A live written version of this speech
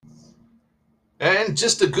And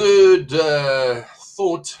just a good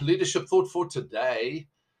leadership thought for today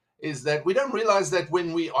is that we don't realize that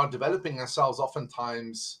when we are developing ourselves,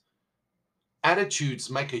 oftentimes attitudes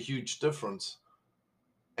make a huge difference.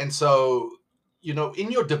 And so,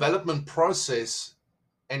 in your development process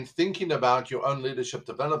and thinking about your own leadership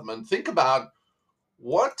development, think about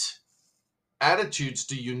what attitudes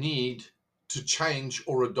do you need to change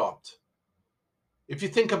or adopt. If you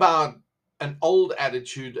think about an old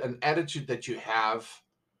attitude, an attitude that you have,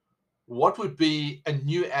 what would be a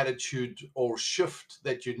new attitude or shift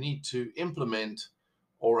that you need to implement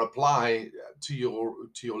or apply to your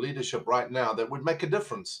leadership right now that would make a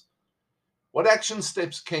difference? What action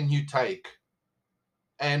steps can you take,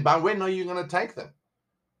 and by when are you going to take them?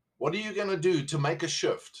 What are you going to do to make a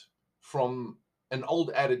shift from an old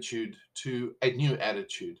attitude to a new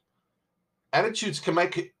attitude? Attitudes can they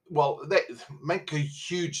make a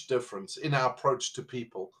huge difference in our approach to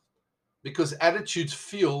people, because attitudes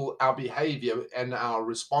fuel our behavior and our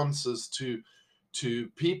responses to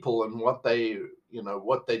people and what they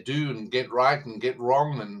do and get right and get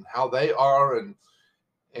wrong and how they are,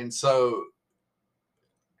 and so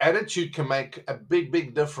attitude can make a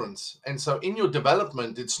big difference. And so in your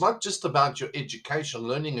development, it's not just about your education,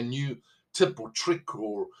 learning a new tip or trick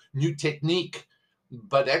or new technique,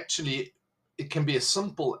 but actually it can be as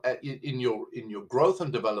simple in your growth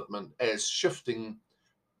and development as shifting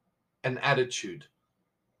an attitude.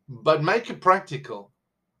 But make it practical.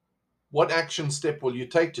 What action step will you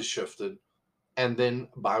take to shift it? And then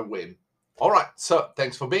by when? All right. So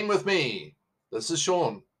thanks for being with me. This is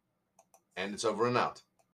Sean, and it's over and out.